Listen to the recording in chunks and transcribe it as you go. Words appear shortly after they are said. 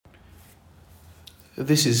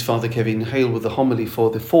This is Father Kevin Hale with the homily for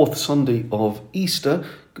the fourth Sunday of Easter,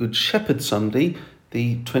 Good Shepherd Sunday,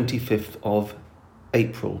 the 25th of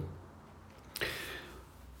April.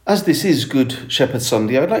 As this is Good Shepherd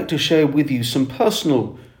Sunday, I'd like to share with you some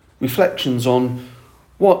personal reflections on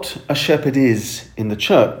what a shepherd is in the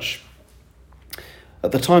church.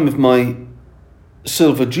 At the time of my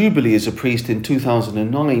Silver Jubilee as a priest in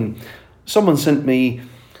 2009, someone sent me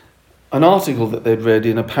an article that they'd read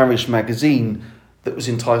in a parish magazine that was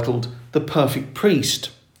entitled The Perfect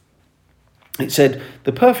Priest. It said,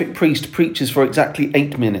 "The perfect priest preaches for exactly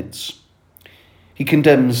 8 minutes. He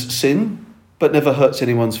condemns sin, but never hurts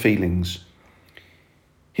anyone's feelings.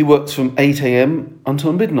 He works from 8 a.m.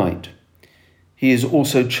 until midnight. He is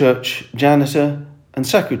also church janitor and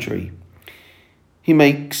secretary. He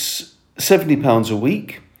makes £70 a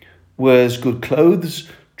week, wears good clothes,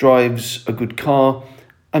 drives a good car,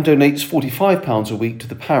 and donates £45 a week to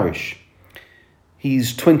the parish.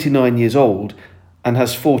 He's 29 years old and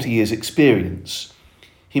has 40 years' experience.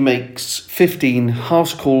 He makes 15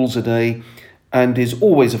 house calls a day and is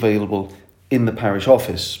always available in the parish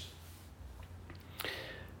office."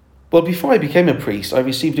 Well, before I became a priest, I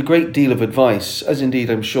received a great deal of advice, as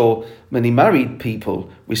indeed I'm sure many married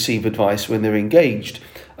people receive advice when they're engaged,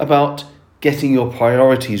 about getting your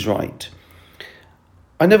priorities right.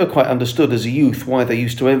 I never quite understood as a youth why they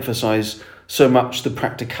used to emphasise so much the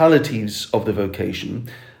practicalities of the vocation,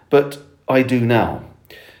 but I do now.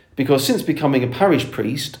 Because since becoming a parish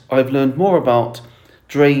priest, I've learned more about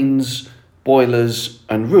drains, boilers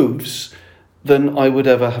and roofs than I would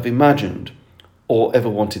ever have imagined or ever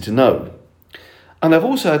wanted to know. And I've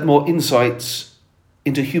also had more insights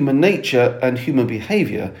into human nature and human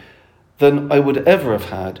behaviour than I would ever have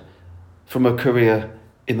had from a career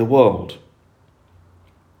in the world.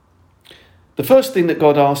 The first thing that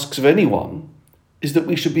God asks of anyone is that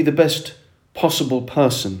we should be the best possible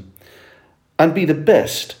person and be the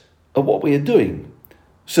best at what we are doing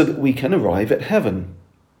so that we can arrive at heaven.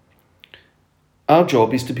 Our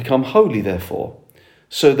job is to become holy, therefore,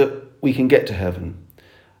 so that we can get to heaven.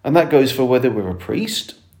 And that goes for whether we're a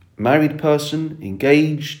priest, married person,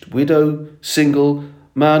 engaged, widow, single,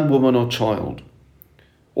 man, woman or child.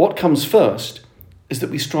 What comes first is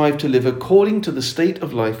that we strive to live according to the state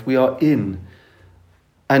of life we are in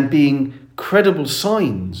and being credible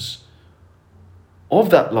signs of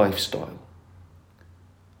that lifestyle.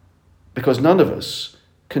 Because none of us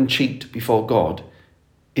can cheat before God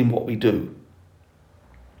in what we do.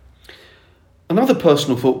 Another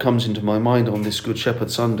personal thought comes into my mind on this Good Shepherd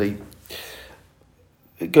Sunday.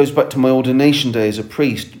 It goes back to my ordination day as a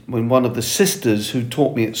priest, when one of the sisters who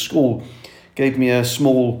taught me at school gave me a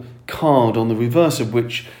small card on the reverse of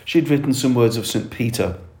which she'd written some words of St.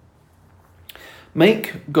 Peter.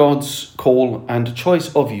 "Make God's call and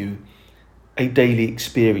choice of you a daily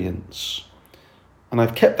experience." And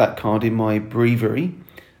I've kept that card in my breviary,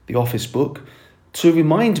 the office book, to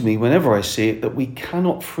remind me whenever I see it that we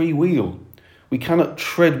cannot freewheel. We cannot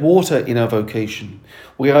tread water in our vocation.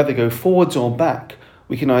 We either go forwards or back.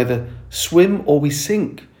 We can either swim or we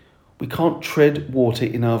sink. We can't tread water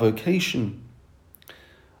in our vocation.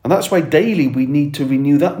 And that's why daily we need to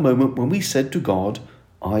renew that moment when we said to God,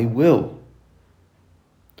 "I will."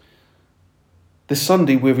 This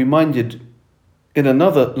Sunday we're reminded in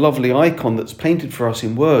another lovely icon that's painted for us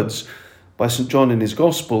in words by St. John in his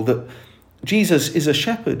Gospel that Jesus is a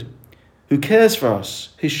shepherd who cares for us,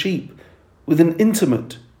 his sheep, with an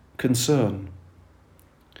intimate concern.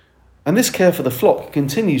 And this care for the flock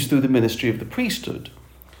continues through the ministry of the priesthood.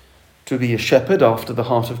 To be a shepherd after the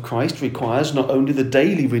heart of Christ requires not only the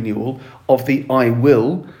daily renewal of the "I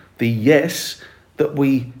will," the yes that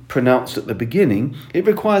we pronounced at the beginning, it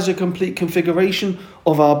requires a complete configuration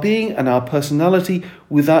of our being and our personality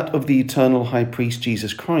with that of the eternal high priest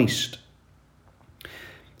Jesus Christ.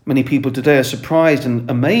 Many people today are surprised and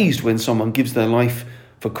amazed when someone gives their life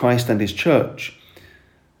for Christ and his church.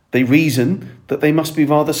 They reason that they must be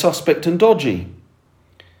rather suspect and dodgy.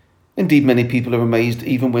 Indeed, many people are amazed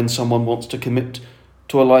even when someone wants to commit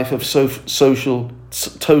to a life of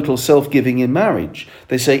total self-giving in marriage.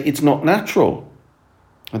 They say it's not natural.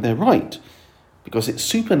 And they're right, because it's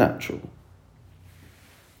supernatural.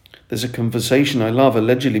 There's a conversation I love,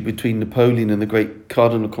 allegedly between Napoleon and the great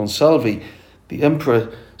Cardinal Consalvi. The emperor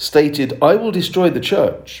stated, "I will destroy the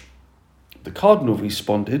church." The cardinal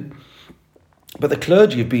responded, "But the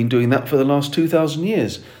clergy have been doing that for the last 2,000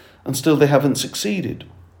 years, and still they haven't succeeded."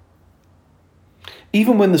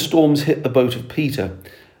 Even when the storms hit the boat of Peter,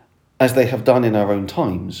 as they have done in our own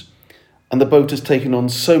times, and the boat has taken on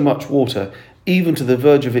so much water, even to the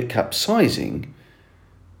verge of it capsizing,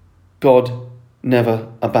 God never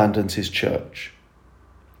abandons his church.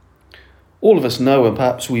 All of us know, and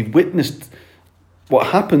perhaps we've witnessed, what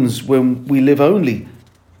happens when we live only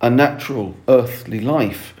a natural earthly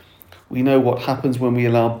life. We know what happens when we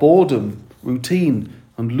allow boredom, routine,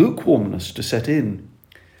 and lukewarmness to set in.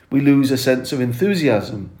 We lose a sense of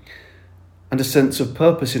enthusiasm and a sense of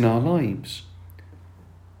purpose in our lives.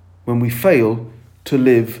 When we fail to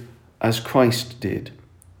live as Christ did,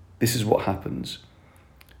 this is what happens.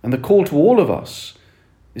 And the call to all of us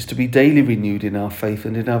is to be daily renewed in our faith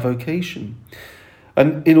and in our vocation.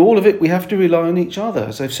 And in all of it, we have to rely on each other.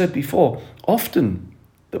 As I've said before, often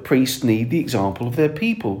the priests need the example of their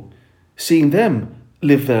people, seeing them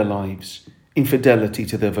live their lives in fidelity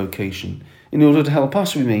to their vocation, in order to help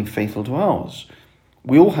us remain faithful to ours.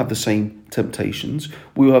 We all have the same temptations.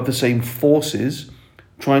 We all have the same forces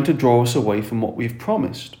trying to draw us away from what we've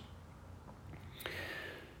promised.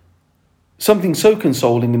 Something so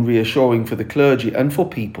consoling and reassuring for the clergy and for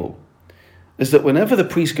people is that whenever the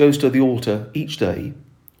priest goes to the altar each day,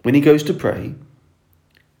 when he goes to pray,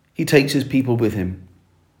 he takes his people with him.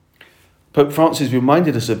 Pope Francis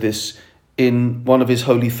reminded us of this in one of his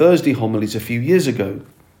Holy Thursday homilies a few years ago.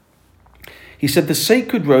 He said the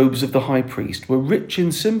sacred robes of the high priest were rich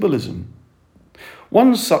in symbolism.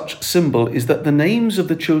 One such symbol is that the names of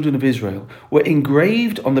the children of Israel were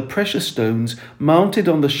engraved on the precious stones mounted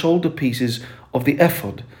on the shoulder pieces of the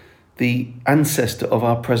ephod, the ancestor of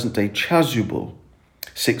our present-day chasuble,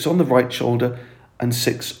 6 on the right shoulder and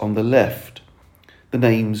 6 on the left. The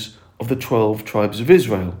names of the 12 tribes of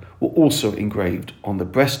Israel were also engraved on the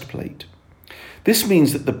breastplate. This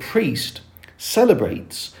means that the priest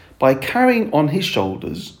celebrates by carrying on his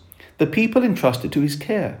shoulders the people entrusted to his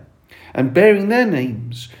care and bearing their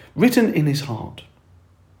names written in his heart.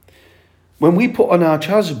 When we put on our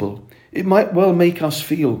chasuble, it might well make us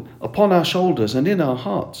feel upon our shoulders and in our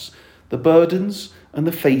hearts the burdens and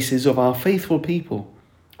the faces of our faithful people,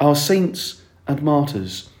 our saints and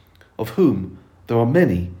martyrs, of whom there are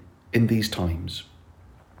many in these times.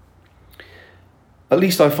 At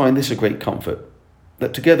least I find this a great comfort,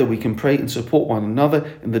 that together we can pray and support one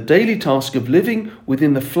another in the daily task of living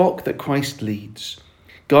within the flock that Christ leads,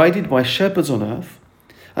 guided by shepherds on earth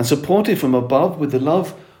and supported from above with the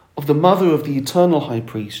love of the Mother of the Eternal High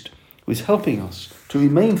Priest, who is helping us to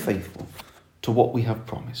remain faithful to what we have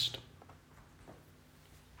promised.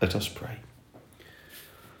 Let us pray.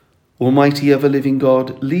 Almighty ever-living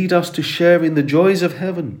God, lead us to share in the joys of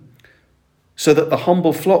heaven, so that the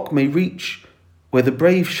humble flock may reach where the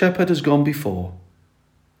brave shepherd has gone before,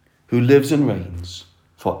 who lives and reigns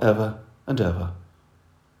for ever and ever.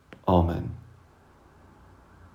 Amen.